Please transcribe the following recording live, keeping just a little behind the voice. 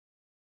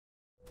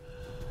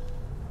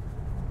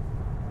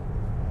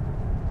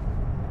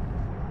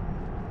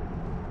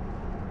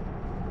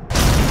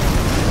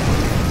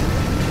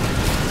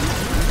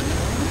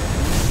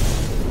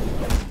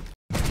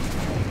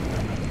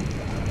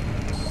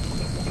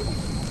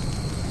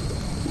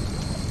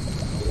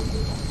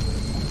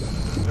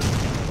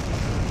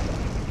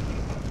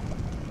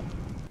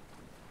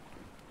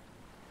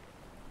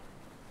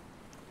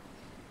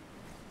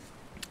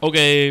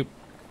Okay,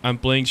 I'm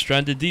playing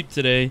Stranded Deep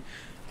today,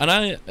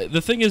 and the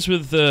thing is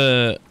with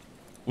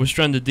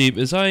Stranded Deep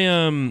is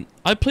I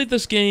played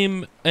this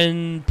game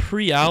in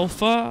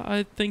pre-alpha,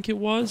 I think it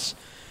was,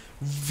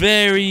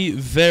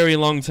 very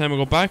long time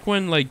ago. Back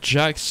when like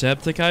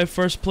Jacksepticeye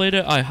first played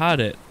it, I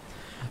had it,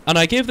 and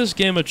I gave this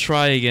game a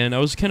try again. I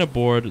was kind of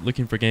bored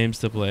looking for games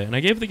to play, and I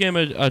gave the game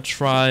a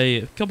try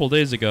a couple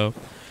days ago,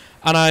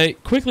 and I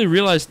quickly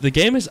realized the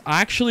game is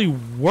actually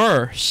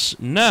worse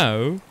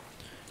now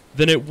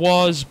than it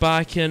was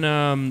back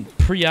in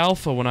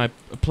pre-alpha when I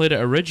played it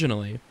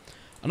originally.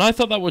 And I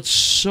thought that was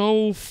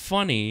so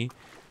funny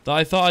that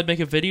I thought I'd make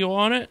a video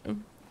on it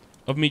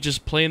of me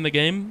just playing the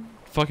game,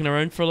 fucking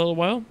around for a little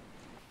while.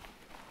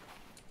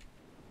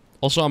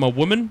 Also, I'm a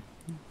woman,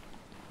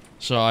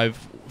 so I've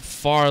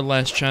far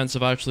less chance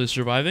of actually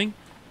surviving.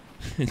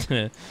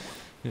 Yeah,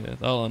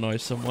 that'll annoy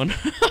someone.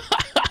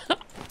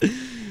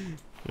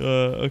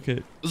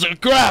 Okay. There's a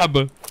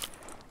crab!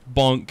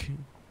 Bonk.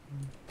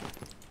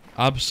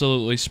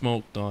 Absolutely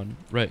smoked on.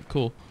 Right,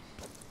 cool.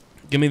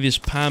 Give me these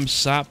Palm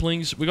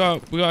saplings. We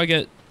gotta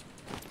get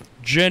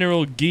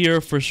general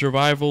gear for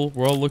survival.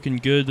 We're all looking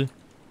good.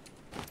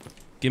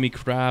 Give me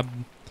crab.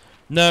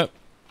 No.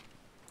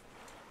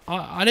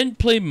 I didn't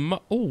play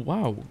oh,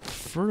 wow.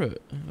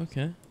 Fruit.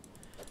 Okay.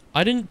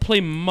 I didn't play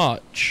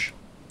much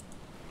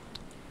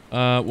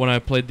when I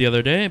played the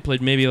other day. I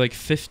played maybe like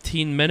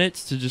 15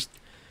 minutes to just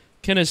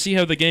kind of see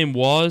how the game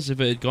was, if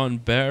it had gotten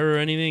better or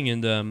anything,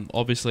 and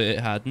obviously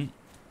it hadn't.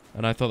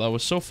 And I thought that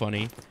was so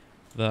funny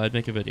that I'd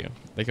make a video,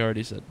 like I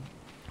already said.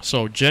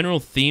 So, general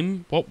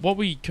theme, what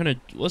we kind of,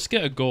 let's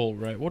get a goal,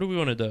 right? What do we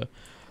want to do?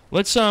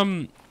 Let's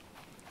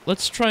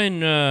try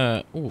and,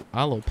 oh,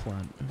 aloe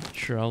plant.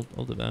 Sure, I'll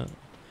do that.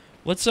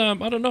 Let's, I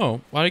don't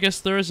know. Well, I guess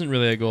there isn't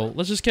really a goal.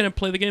 Let's just kind of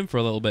play the game for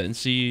a little bit and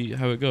see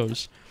how it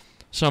goes.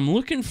 So, I'm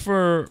looking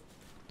for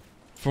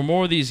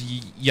more of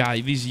these,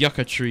 these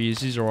yucca trees.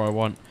 These are what I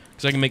want.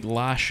 Because I can make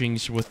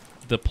lashings with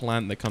the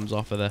plant that comes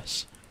off of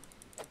this.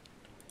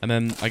 And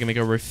then I can make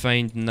a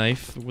refined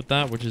knife with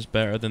that, which is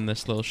better than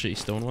this little shitty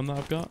stone one that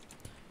I've got.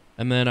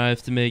 And then I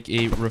have to make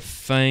a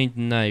refined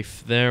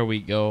knife. There we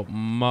go.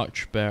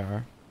 Much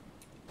better.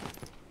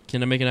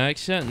 Can I make an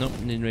axe yet? Nope.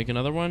 Need to make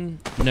another one.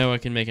 No, I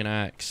can make an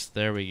axe.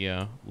 There we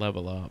go.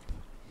 Level up.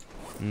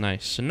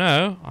 Nice. So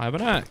now I have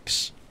an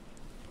axe.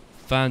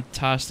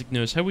 Fantastic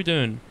news. How we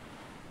doing?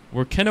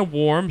 We're kind of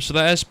warm. So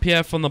that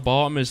SPF on the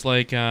bottom is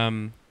like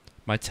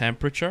my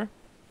temperature.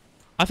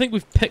 I think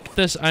we've picked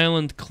this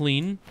island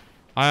clean.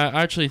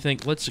 I actually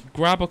think let's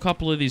grab a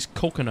couple of these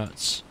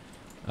coconuts,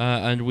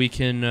 and we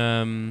can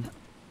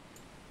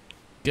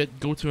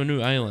go to a new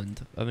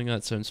island. I think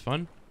that sounds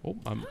fun. Oh,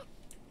 I'm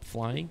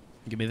flying.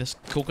 Give me this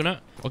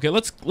coconut. Okay,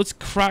 let's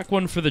crack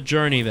one for the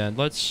journey then.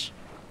 Let's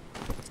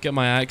get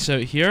my axe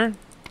out here,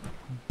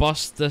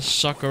 bust this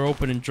sucker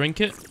open and drink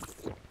it.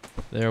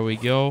 There we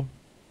go.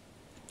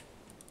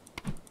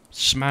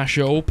 Smash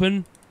it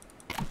open.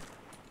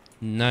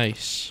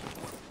 Nice.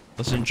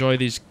 Let's enjoy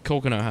these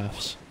coconut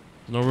halves.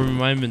 No room in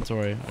my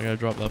inventory. I gotta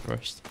drop that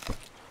first.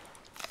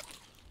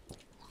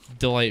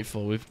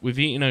 Delightful. We've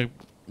eaten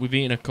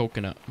a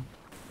coconut.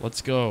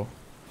 Let's go.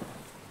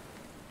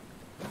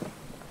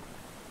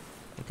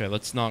 Okay,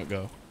 let's not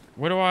go.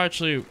 Where do I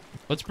actually?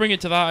 Let's bring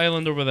it to that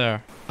island over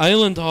there.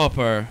 Island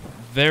hopper.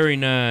 Very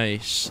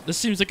nice. This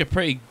seems like a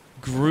pretty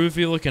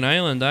groovy looking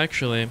island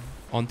actually.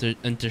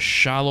 Into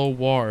shallow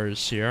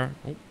waters here.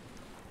 Oh,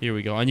 here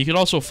we go. And you could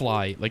also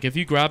fly. Like if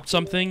you grabbed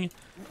something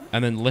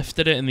and then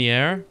lifted it in the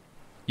air,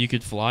 you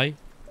could fly,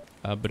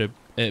 but it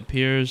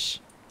appears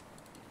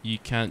you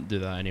can't do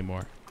that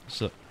anymore.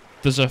 So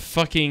there's a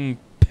fucking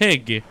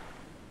pig.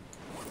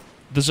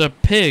 There's a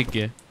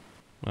pig.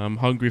 I'm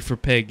hungry for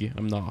pig.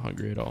 I'm not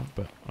hungry at all,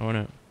 but I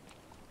wanna.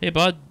 Hey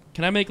bud,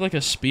 can I make like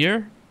a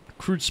spear? A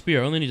crude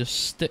spear. I only need a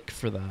stick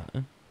for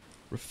that.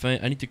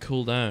 I need to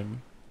cool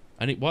down.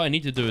 What I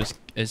need to do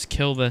is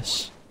kill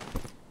this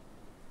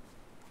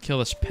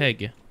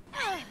pig.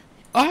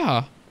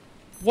 Ah!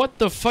 What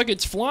the fuck?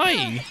 It's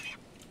flying.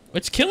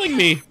 It's killing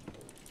me!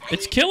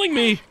 It's killing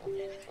me!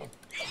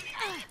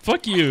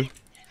 Fuck you!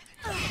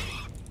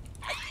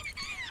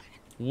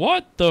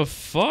 What the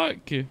fuck?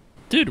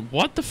 Dude,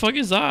 what the fuck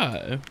is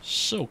that?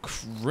 So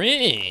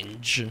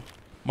cringe.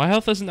 My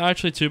health isn't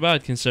actually too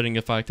bad considering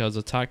the fact I was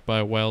attacked by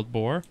a wild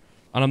boar.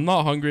 And I'm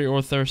not hungry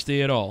or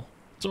thirsty at all.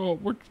 So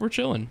we're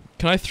chilling.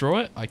 Can I throw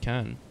it? I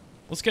can.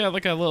 Let's get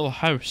like a little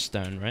house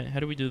down, right? How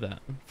do we do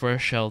that? For a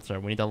shelter,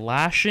 we need a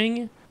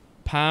lashing,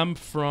 palm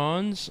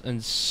fronds,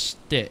 and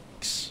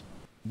sticks.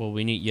 Well,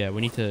 we need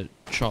to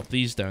chop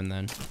these down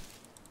then.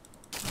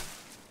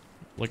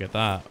 Look at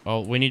that. Oh,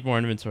 we need more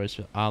inventories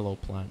for aloe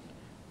plant.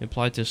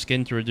 Applied to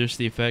skin to reduce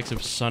the effects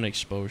of sun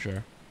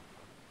exposure.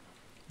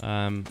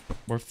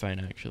 We're fine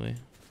actually.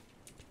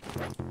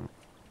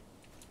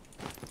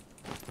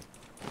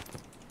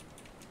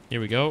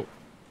 Here we go.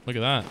 Look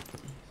at that.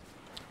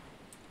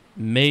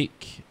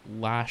 Make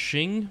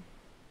lashing.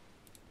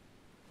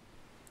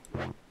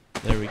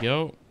 There we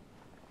go.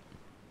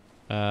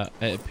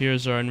 It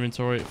appears our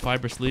inventory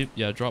fiber sleep.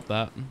 Yeah, drop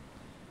that.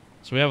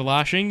 So we have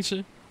lashings.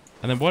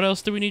 And then what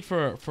else do we need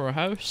for a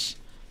house?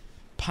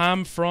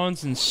 Palm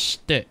fronds and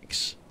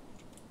sticks.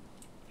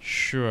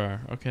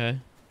 Sure, okay.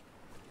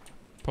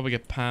 Probably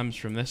get palms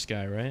from this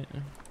guy, right?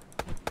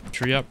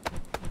 Tree up.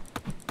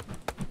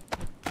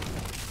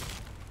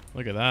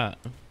 Look at that.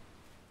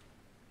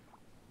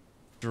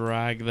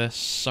 Drag this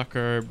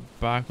sucker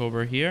back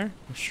over here.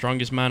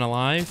 Strongest man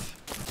alive.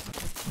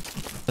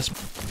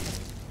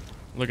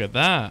 Look at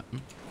that.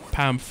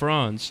 Palm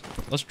fronds.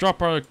 Let's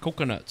drop our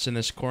coconuts in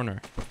this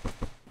corner.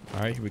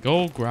 Alright, here we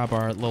go. Grab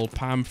our little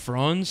palm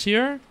fronds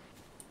here.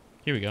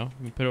 Here we go.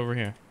 We put it over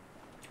here.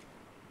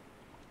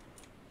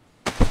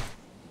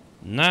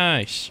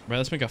 Nice. Right,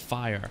 let's make a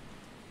fire.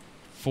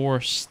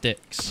 4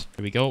 sticks.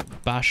 Here we go.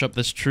 Bash up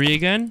this tree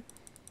again.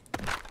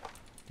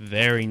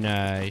 Very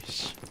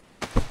nice.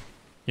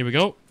 Here we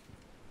go.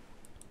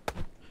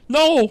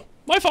 No!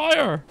 My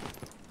fire!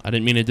 I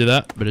didn't mean to do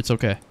that, but it's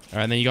okay.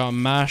 Alright, then you got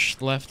mash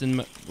left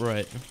and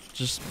right.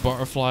 Just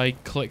butterfly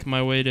click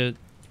my way to...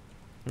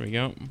 There we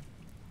go.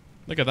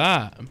 Look at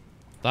that.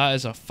 That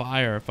is a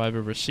fire if I've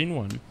ever seen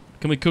one.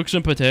 Can we cook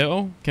some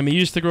potato? Can we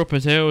use to grow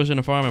potatoes in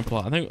a farming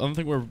plot? I don't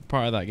think we're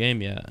part of that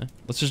game yet.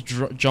 Let's just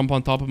jump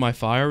on top of my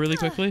fire really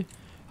quickly.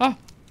 Ah!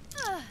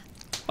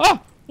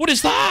 Ah! What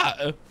is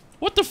that?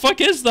 What the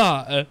fuck is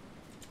that?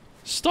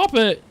 Stop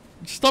it!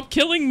 Stop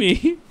killing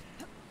me!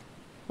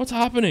 What's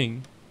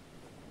happening?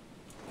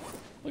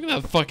 Look at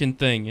that fucking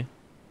thing.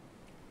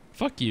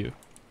 Fuck you.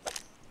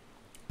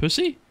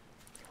 Pussy?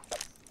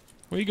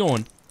 Where you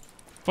going?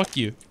 Fuck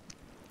you.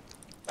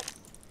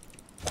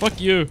 Fuck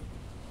you.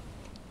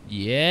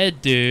 Yeah,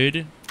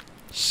 dude.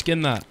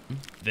 Skin that.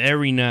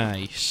 Very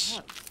nice.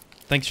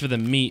 Thanks for the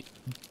meat,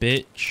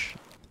 bitch.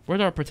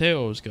 Where'd our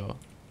potatoes go?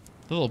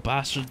 The little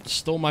bastard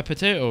stole my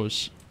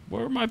potatoes.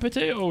 Where are my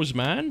potatoes,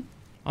 man?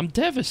 I'm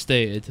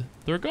devastated.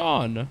 They're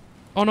gone.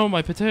 Oh no,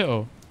 my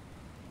potato.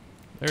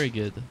 Very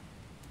good.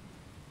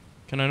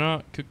 Can I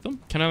not cook them?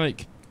 Can I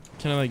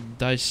like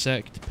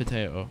dissect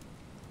potato?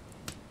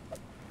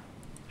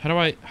 Can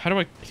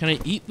I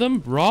eat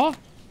them raw?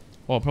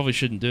 Well, I probably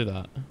shouldn't do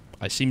that.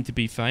 I seem to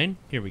be fine.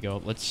 Here we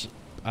go. Let's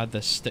add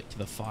this stick to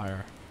the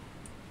fire.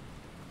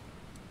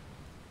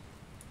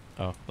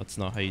 Oh, that's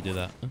not how you do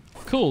that.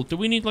 Cool. Do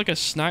we need like a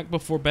snack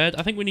before bed?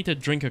 I think we need to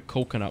drink a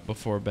coconut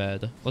before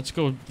bed. Let's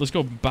go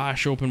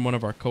bash open one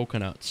of our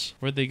coconuts.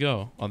 Where'd they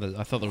go? Oh,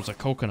 I thought there was a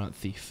coconut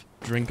thief.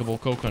 Drinkable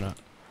coconut.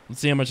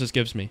 Let's see how much this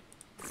gives me.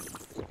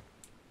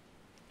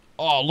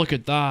 Oh, look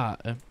at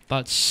that.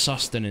 That's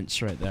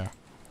sustenance right there.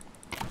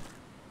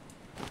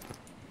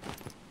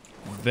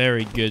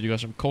 Very good. You got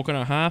some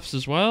coconut halves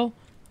as well.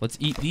 Let's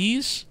eat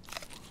these.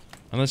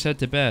 And let's head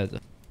to bed.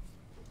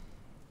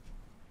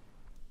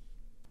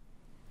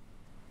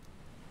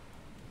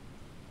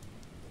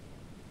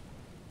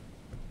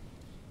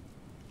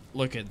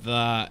 Look at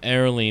that.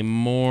 Early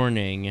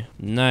morning.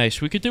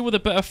 Nice. We could do with a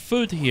bit of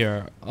food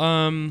here.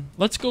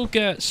 Let's go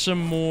get some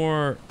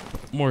more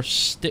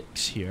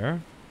sticks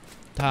here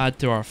to add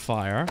to our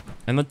fire.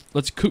 And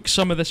let's cook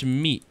some of this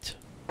meat.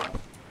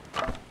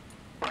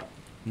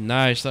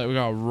 Nice, that we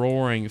got a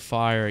roaring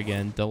fire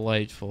again.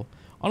 Delightful.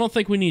 I don't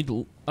think we need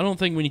to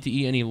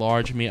eat any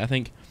large meat. I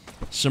think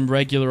some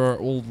regular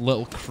old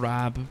little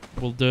crab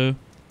will do.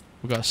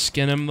 We gotta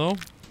skin him though.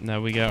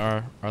 Now we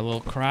got our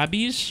little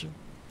crabbies.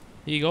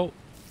 Here you go.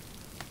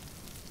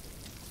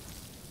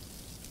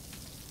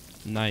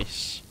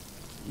 Nice.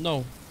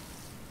 No.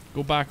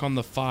 Go back on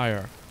the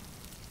fire.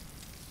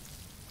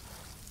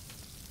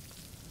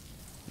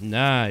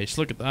 Nice,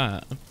 look at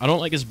that. I don't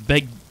like this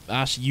big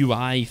ass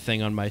UI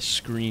thing on my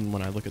screen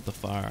when I look at the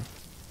fire.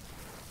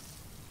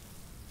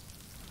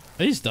 Are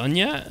these done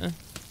yet?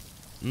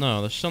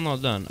 No, they're still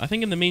not done. I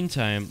think in the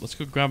meantime, let's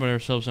go grab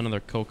ourselves another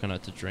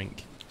coconut to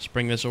drink. Let's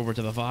bring this over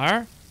to the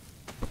fire.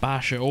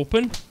 Bash it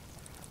open.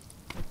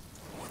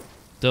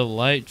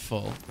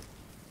 Delightful.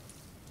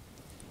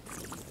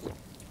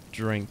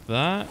 Drink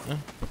that.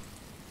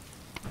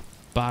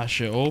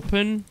 Bash it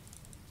open.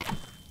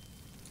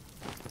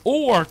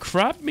 Oh, our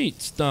crab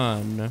meat's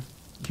done.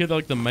 You hear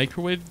like the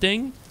microwave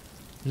ding?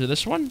 Is it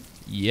this one?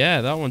 Yeah,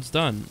 that one's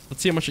done.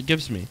 Let's see how much it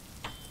gives me.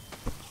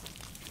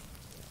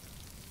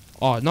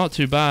 Oh, not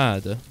too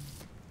bad.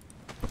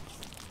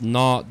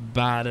 Not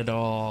bad at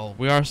all.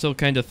 We are still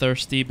kind of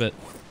thirsty, but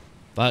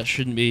that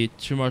shouldn't be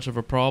too much of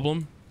a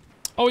problem.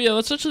 Oh yeah,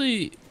 let's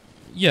actually...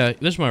 Yeah,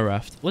 there's my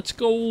raft. Let's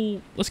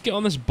get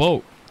on this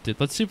boat. Dude,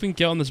 let's see if we can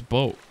get on this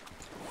boat.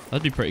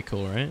 That'd be pretty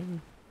cool, right?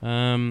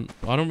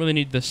 I don't really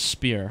need this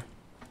spear.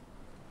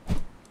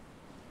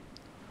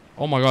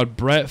 Oh my god,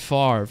 Brett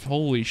Favre.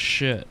 Holy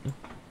shit.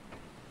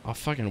 A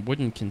fucking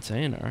wooden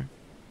container.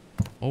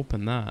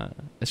 Open that.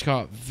 It's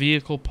got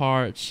vehicle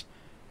parts,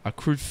 a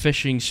crude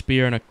fishing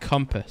spear, and a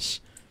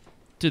compass.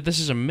 Dude, this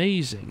is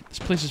amazing. This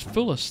place is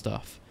full of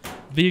stuff.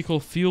 Vehicle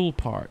fuel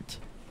part.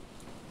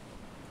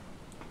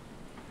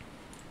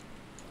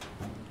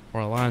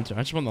 Or a lantern.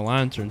 I just want the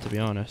lantern, to be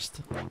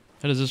honest.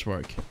 How does this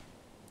work?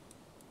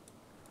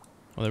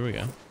 Oh, there we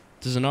go.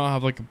 Does it not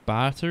have, like,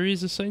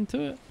 batteries assigned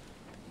to it?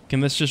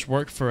 Can this just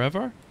work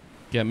forever?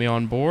 Get me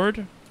on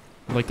board.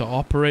 I'd like to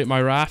operate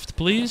my raft,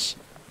 please.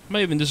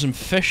 Might even do some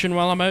fishing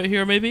while I'm out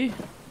here, maybe.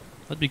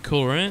 That'd be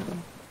cool, right?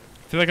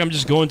 I feel like I'm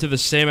just going to the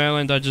same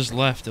island I just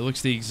left. It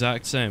looks the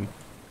exact same.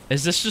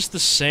 Is this just the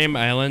same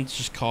island,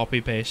 just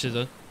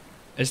copy-pasted?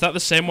 Is that the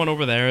same one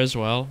over there as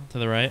well, to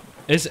the right?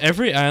 Is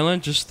every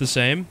island just the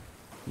same?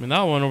 I mean,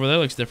 that one over there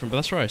looks different, but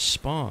that's where I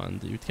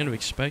spawned. You'd kind of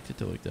expect it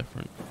to look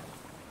different.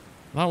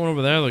 That one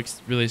over there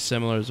looks really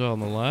similar as well on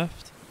the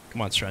left.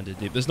 Come on, Stranded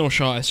Deep. There's no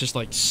shot. It's just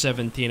like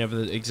 17 of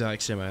the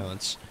exact same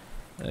islands.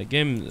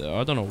 Game,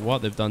 I don't know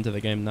what they've done to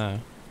the game now.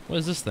 What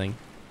is this thing?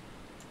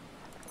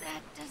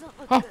 That doesn't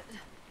look Ah! good.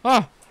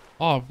 Ah!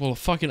 Oh, well,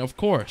 fucking, of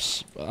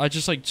course. I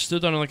just, like,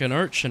 stood on like an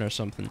urchin or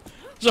something.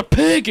 There's a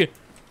pig!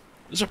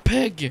 There's a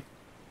pig!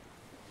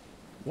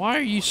 Why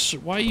are you so,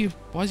 why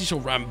is he so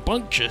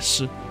rambunctious?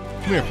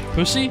 Come here,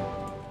 pussy.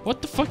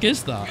 What the fuck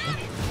is that?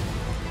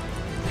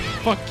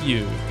 Fuck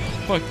you.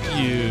 Fuck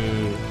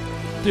you.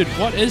 Dude,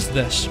 what is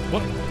this?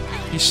 What?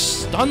 He's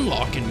stun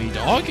locking me,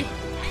 dog.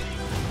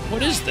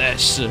 What is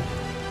this?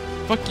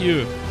 Fuck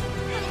you.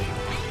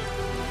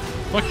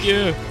 Fuck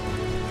you.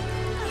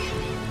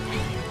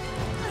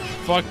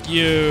 Fuck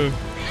you.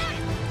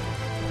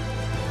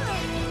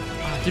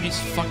 Ah, dude, he's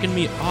fucking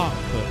me up.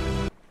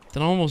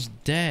 Then I'm almost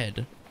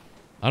dead.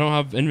 I don't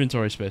have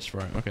inventory space for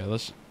it. Okay,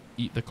 let's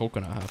eat the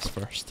coconut halves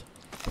first.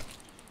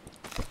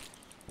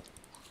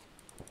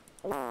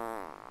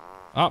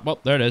 Ah, well,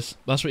 there it is.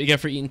 That's what you get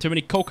for eating too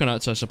many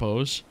coconuts, I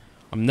suppose.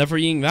 I'm never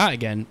eating that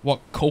again. What,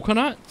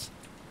 coconut?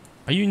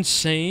 Are you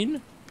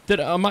insane?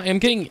 I'm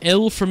getting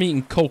ill from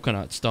eating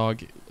coconuts,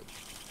 dog.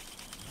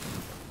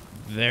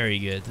 Very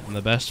good. I'm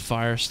the best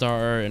fire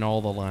starter in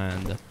all the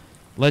land.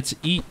 Let's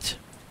eat.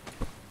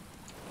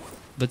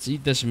 Let's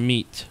eat this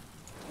meat.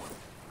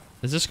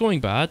 Is this going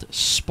bad?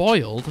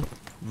 Spoiled?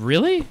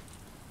 Really?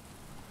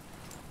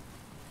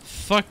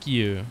 Fuck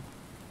you.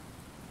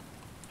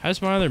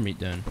 How's my other meat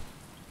doing?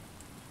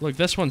 Look,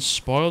 this one's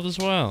spoiled as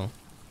well.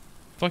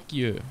 Fuck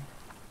you.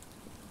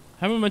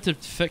 How am I meant to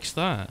fix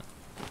that?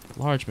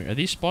 Large meat. Are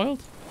these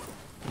spoiled?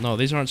 No,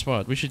 these aren't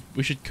spoiled. We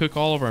should cook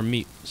all of our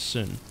meat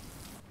soon.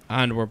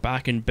 And we're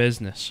back in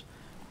business.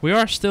 We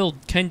are still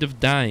kind of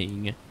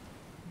dying,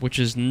 which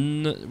is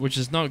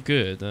not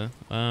good.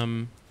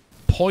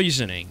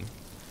 Poisoning.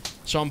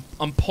 So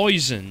I'm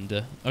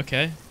poisoned.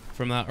 Okay,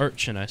 from that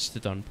urchin I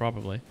stood on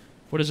probably.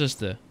 What does this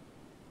do?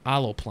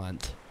 Aloe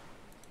plant.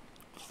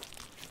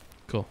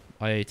 Cool.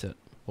 I ate it.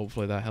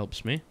 Hopefully that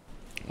helps me.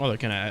 What other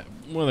kind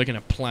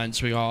of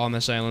plants we got on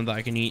this island that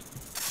I can eat?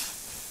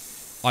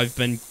 I've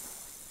been...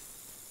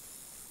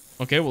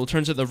 Okay, well it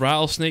turns out the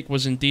rattlesnake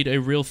was indeed a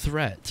real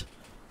threat.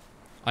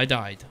 I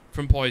died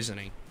from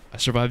poisoning. I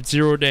survived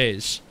 0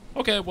 days.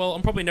 Okay, well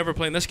I'm probably never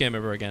playing this game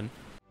ever again.